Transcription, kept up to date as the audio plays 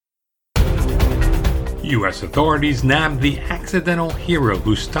U.S. authorities nabbed the accidental hero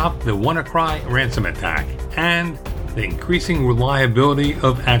who stopped the WannaCry ransom attack, and the increasing reliability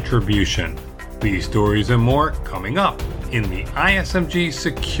of attribution. These stories and more coming up in the ISMG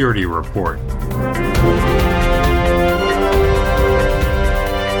Security Report.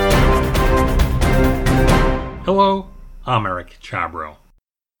 Hello, I'm Eric Chabrow.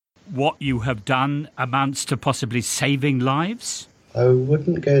 What you have done amounts to possibly saving lives? I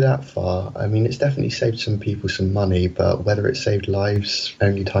wouldn't go that far. I mean, it's definitely saved some people some money, but whether it saved lives,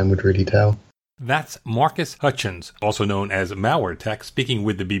 only time would really tell. That's Marcus Hutchins, also known as MalwareTech, speaking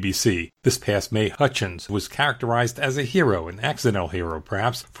with the BBC. This past May, Hutchins was characterized as a hero, an accidental hero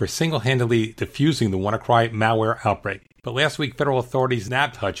perhaps, for single-handedly defusing the WannaCry malware outbreak. But last week, federal authorities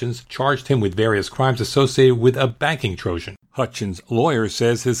nabbed Hutchins, charged him with various crimes associated with a banking Trojan. Hutchins' lawyer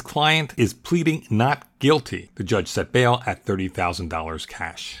says his client is pleading not guilty. The judge set bail at $30,000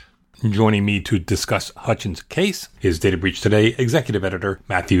 cash. Joining me to discuss Hutchins' case is Data Breach Today executive editor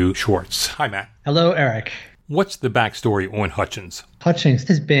Matthew Schwartz. Hi, Matt. Hello, Eric. What's the backstory on Hutchins? Hutchins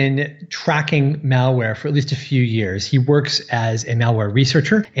has been tracking malware for at least a few years. He works as a malware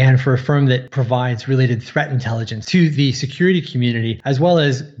researcher and for a firm that provides related threat intelligence to the security community as well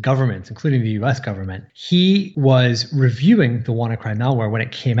as governments, including the US government. He was reviewing the WannaCry malware when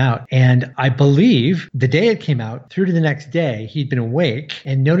it came out, and I believe the day it came out through to the next day, he'd been awake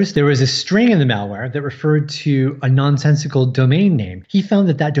and noticed there was a string in the malware that referred to a nonsensical domain name. He found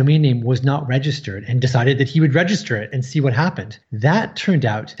that that domain name was not registered and decided that he would register it and see what happened. That turned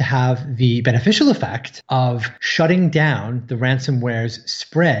out to have the beneficial effect of shutting down the ransomware's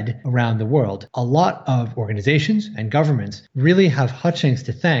spread around the world. A lot of organizations and governments really have Hutchins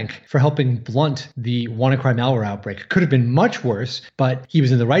to thank for helping blunt the WannaCry malware outbreak. It could have been much worse, but he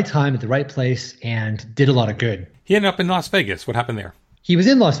was in the right time at the right place and did a lot of good. He ended up in Las Vegas. What happened there? He was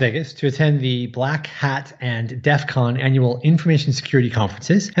in Las Vegas to attend the Black Hat and DEF CON annual information security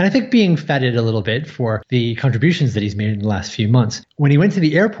conferences, and I think being feted a little bit for the contributions that he's made in the last few months. When he went to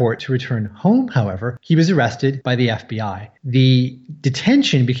the airport to return home, however, he was arrested by the FBI. The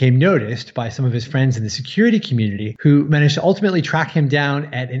detention became noticed by some of his friends in the security community who managed to ultimately track him down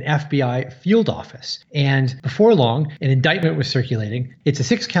at an FBI field office. And before long, an indictment was circulating. It's a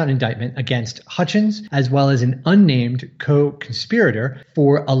 6-count indictment against Hutchins as well as an unnamed co-conspirator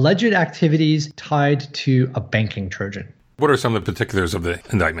for alleged activities tied to a banking Trojan. What are some of the particulars of the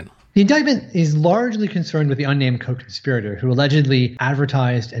indictment? The indictment is largely concerned with the unnamed co-conspirator who allegedly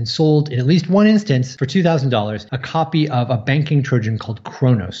advertised and sold, in at least one instance, for $2,000, a copy of a banking Trojan called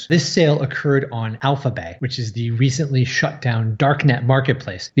Kronos. This sale occurred on Alphabay, which is the recently shut down darknet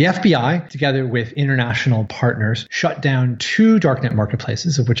marketplace. The FBI, together with international partners, shut down 2 darknet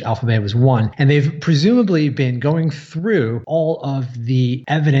marketplaces, of which Alphabay was one, and they've presumably been going through all of the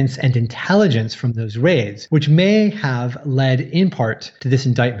evidence and intelligence from those raids, which may have led in part to this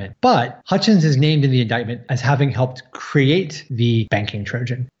indictment. But Hutchins is named in the indictment as having helped create the banking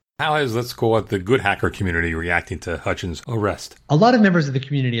Trojan. How is, let's call it, the good hacker community reacting to Hutchins' arrest? A lot of members of the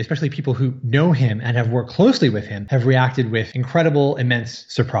community, especially people who know him and have worked closely with him, have reacted with incredible, immense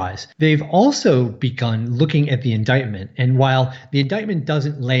surprise. They've also begun looking at the indictment. And while the indictment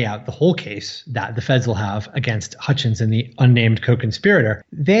doesn't lay out the whole case that the feds will have against Hutchins and the unnamed co-conspirator,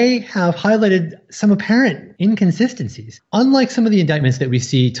 they have highlighted some apparent inconsistencies. Unlike some of the indictments that we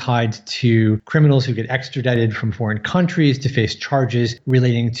see tied to criminals who get extradited from foreign countries to face charges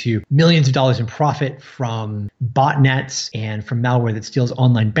relating to millions of dollars in profit from botnets and from malware that steals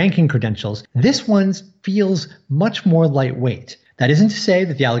online banking credentials, this one feels much more lightweight. That isn't to say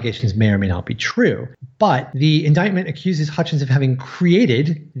that the allegations may or may not be true, but the indictment accuses Hutchins of having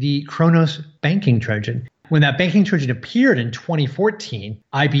created the Kronos banking Trojan. When that banking Trojan appeared in 2014,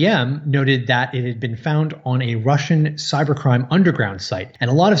 IBM noted that it had been found on a Russian cybercrime underground site.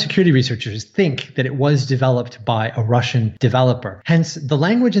 And a lot of security researchers think that it was developed by a Russian developer. Hence, the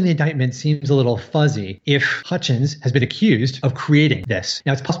language in the indictment seems a little fuzzy if Hutchins has been accused of creating this.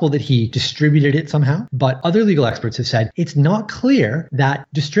 Now, it's possible that he distributed it somehow, but other legal experts have said it's not clear that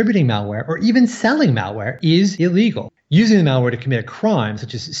distributing malware or even selling malware is illegal. Using the malware to commit a crime,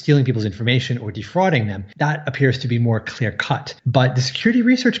 such as stealing people's information or defrauding them, that appears to be more clear-cut. But the security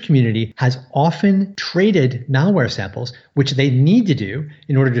research community has often traded malware samples, which they need to do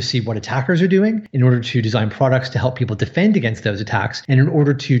in order to see what attackers are doing, in order to design products to help people defend against those attacks, and in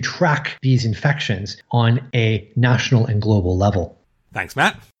order to track these infections on a national and global level. Thanks,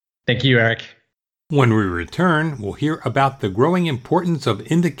 Matt. Thank you, Eric. When we return, we'll hear about the growing importance of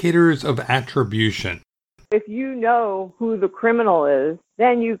indicators of attribution. If you know who the criminal is,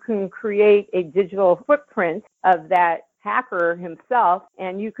 then you can create a digital footprint of that hacker himself,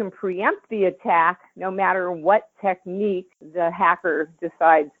 and you can preempt the attack no matter what technique the hacker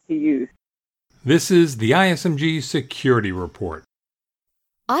decides to use. This is the ISMG Security Report.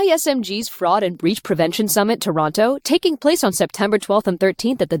 ISMG's Fraud and Breach Prevention Summit Toronto, taking place on September 12th and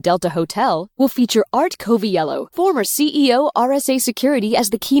 13th at the Delta Hotel, will feature Art Coviello, former CEO RSA Security,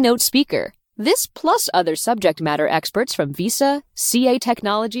 as the keynote speaker. This plus other subject matter experts from Visa, CA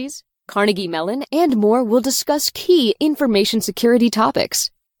Technologies, Carnegie Mellon, and more will discuss key information security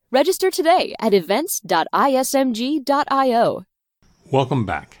topics. Register today at events.ismg.io. Welcome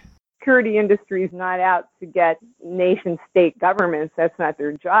back. Security industry is not out to get nation-state governments. That's not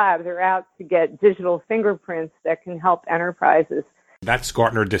their job. They're out to get digital fingerprints that can help enterprises. That's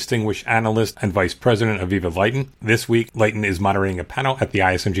Gartner Distinguished Analyst and Vice President Aviva Lighten. This week, Lighten is moderating a panel at the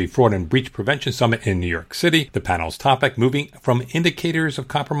ISMG Fraud and Breach Prevention Summit in New York City. The panel's topic, moving from indicators of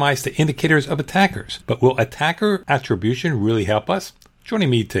compromise to indicators of attackers. But will attacker attribution really help us?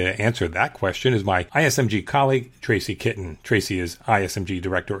 Joining me to answer that question is my ISMG colleague, Tracy Kitten. Tracy is ISMG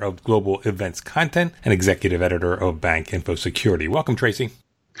Director of Global Events Content and Executive Editor of Bank Info Security. Welcome, Tracy.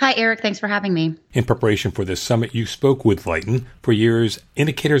 Hi, Eric. Thanks for having me. In preparation for this summit, you spoke with Lighten. For years,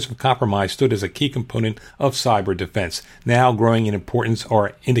 indicators of compromise stood as a key component of cyber defense. Now growing in importance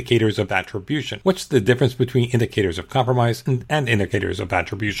are indicators of attribution. What's the difference between indicators of compromise and indicators of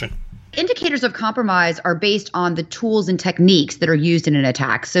attribution? Indicators of compromise are based on the tools and techniques that are used in an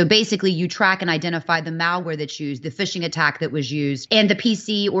attack. So basically, you track and identify the malware that's used, the phishing attack that was used, and the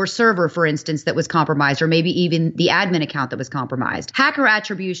PC or server, for instance, that was compromised, or maybe even the admin account that was compromised. Hacker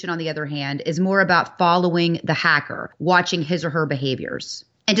attribution, on the other hand, is more about following the hacker, watching his or her behaviors.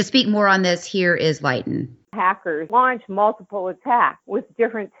 And to speak more on this, here is Lighten. Hackers launch multiple attacks with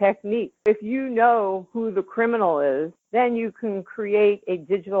different techniques. If you know who the criminal is, then you can create a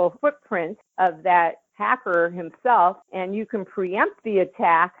digital footprint of that hacker himself, and you can preempt the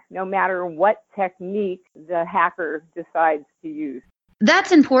attack no matter what technique the hacker decides to use.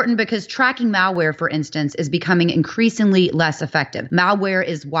 That's important because tracking malware, for instance, is becoming increasingly less effective. Malware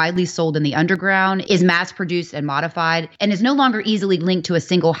is widely sold in the underground, is mass-produced and modified, and is no longer easily linked to a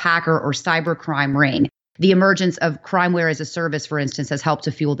single hacker or cybercrime ring. The emergence of crimeware as a service, for instance, has helped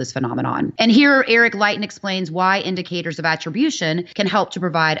to fuel this phenomenon. And here, Eric Lighten explains why indicators of attribution can help to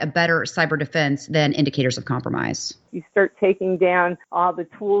provide a better cyber defense than indicators of compromise. You start taking down all the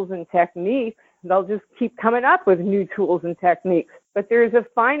tools and techniques, they'll just keep coming up with new tools and techniques. But there's a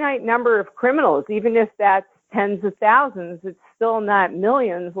finite number of criminals. Even if that's tens of thousands, it's still not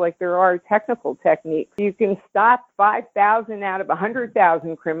millions like there are technical techniques. You can stop 5,000 out of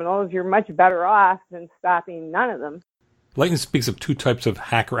 100,000 criminals. You're much better off than stopping none of them. Lighten speaks of two types of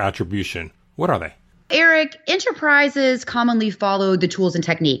hacker attribution. What are they? Eric, enterprises commonly follow the tools and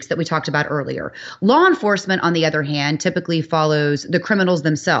techniques that we talked about earlier. Law enforcement, on the other hand, typically follows the criminals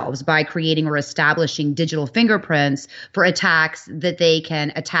themselves by creating or establishing digital fingerprints for attacks that they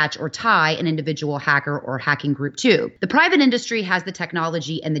can attach or tie an individual hacker or hacking group to. The private industry has the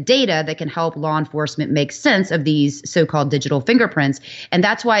technology and the data that can help law enforcement make sense of these so-called digital fingerprints, and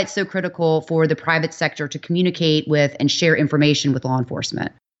that's why it's so critical for the private sector to communicate with and share information with law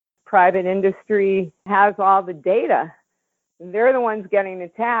enforcement. Private industry has all the data. They're the ones getting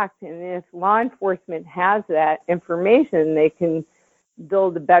attacked. And if law enforcement has that information, they can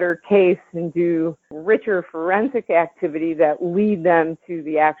build a better case and do richer forensic activity that lead them to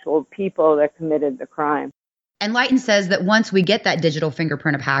the actual people that committed the crime. And Lighten says that once we get that digital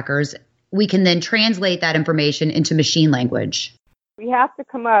fingerprint of hackers, we can then translate that information into machine language. We have to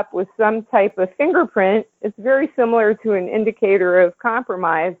come up with some type of fingerprint. It's very similar to an indicator of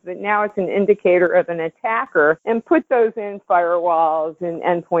compromise, but now it's an indicator of an attacker, and put those in firewalls and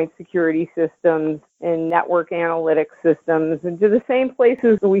endpoint security systems and network analytics systems. And to the same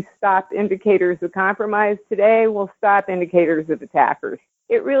places we stop indicators of compromise today, we'll stop indicators of attackers.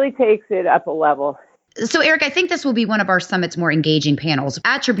 It really takes it up a level. So, Eric, I think this will be one of our summit's more engaging panels.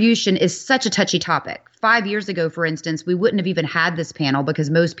 Attribution is such a touchy topic. 5 years ago, for instance, we wouldn't have even had this panel because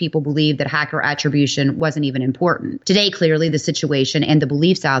most people believed that hacker attribution wasn't even important. Today, clearly, the situation and the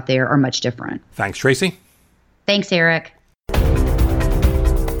beliefs out there are much different. Thanks, Tracy. Thanks, Eric.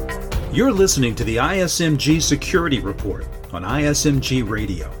 You're listening to the ISMG Security Report on ISMG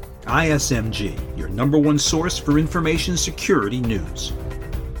Radio. ISMG, your number one source for information security news.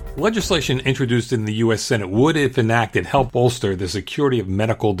 Legislation introduced in the U.S. Senate would, if enacted, help bolster the security of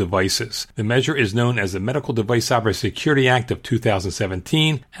medical devices. The measure is known as the Medical Device Cybersecurity Act of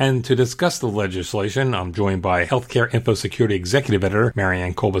 2017. And to discuss the legislation, I'm joined by Healthcare Info Security Executive Editor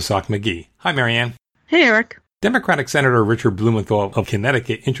Marianne Kolbasuk-McGee. Hi, Marianne. Hey, Eric. Democratic Senator Richard Blumenthal of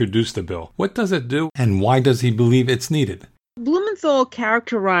Connecticut introduced the bill. What does it do, and why does he believe it's needed? Blumenthal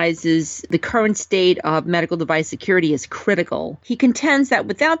characterizes the current state of medical device security as critical. He contends that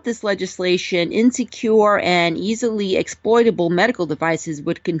without this legislation, insecure and easily exploitable medical devices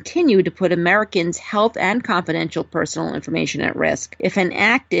would continue to put Americans' health and confidential personal information at risk. If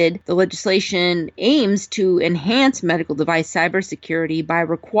enacted, the legislation aims to enhance medical device cybersecurity by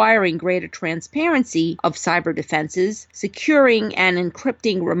requiring greater transparency of cyber defenses, securing and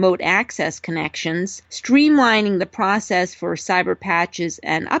encrypting remote access connections, streamlining the process for cyber patches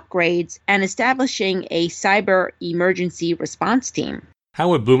and upgrades, and establishing a cyber emergency response team. How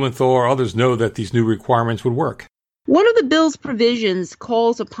would Blumenthal or others know that these new requirements would work? One of the bill's provisions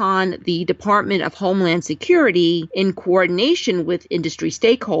calls upon the Department of Homeland Security, in coordination with industry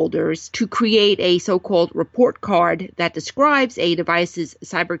stakeholders, to create a so-called report card that describes a device's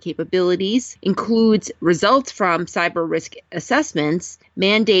cyber capabilities, includes results from cyber risk assessments,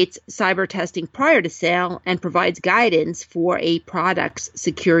 mandates cyber testing prior to sale, and provides guidance for a product's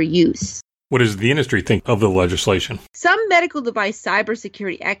secure use. What does the industry think of the legislation? Some medical device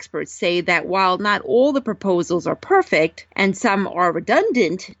cybersecurity experts say that while not all the proposals are perfect and some are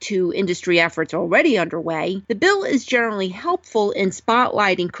redundant to industry efforts already underway, the bill is generally helpful in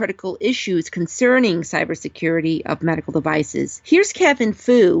spotlighting critical issues concerning cybersecurity of medical devices. Here's Kevin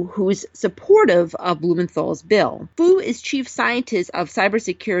Fu, who's supportive of Blumenthal's bill. Fu is chief scientist of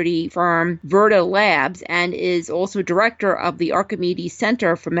cybersecurity firm Verta Labs and is also director of the Archimedes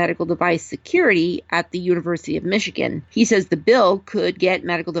Center for Medical Device Security at the University of Michigan. He says the bill could get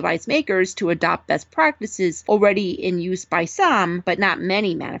medical device makers to adopt best practices already in use by some, but not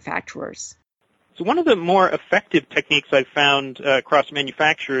many manufacturers. So one of the more effective techniques I've found across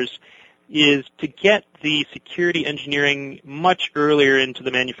manufacturers is to get the security engineering much earlier into the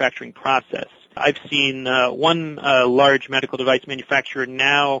manufacturing process. I've seen one large medical device manufacturer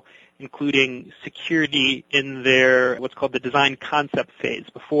now including security in their what's called the design concept phase,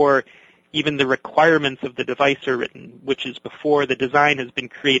 before even the requirements of the device are written, which is before the design has been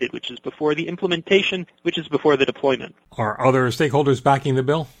created, which is before the implementation, which is before the deployment. Are other stakeholders backing the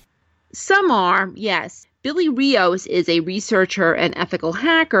bill? Some are, yes. Billy Rios is a researcher and ethical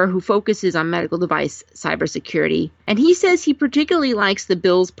hacker who focuses on medical device cybersecurity, and he says he particularly likes the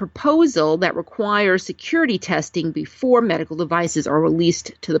bill's proposal that requires security testing before medical devices are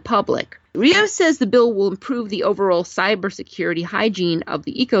released to the public. Rios says the bill will improve the overall cybersecurity hygiene of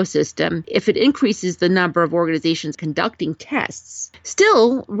the ecosystem if it increases the number of organizations conducting tests.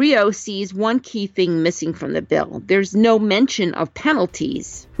 Still, Rios sees one key thing missing from the bill. There's no mention of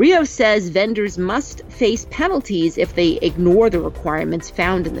penalties. Rios says vendors must face penalties if they ignore the requirements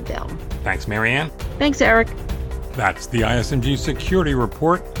found in the bill. Thanks, Marianne. Thanks, Eric. That's the ISMG Security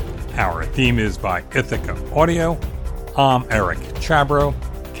Report. Our theme is by Ithaca Audio. I'm Eric Chabrow.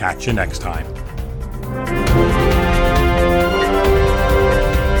 Catch you next time.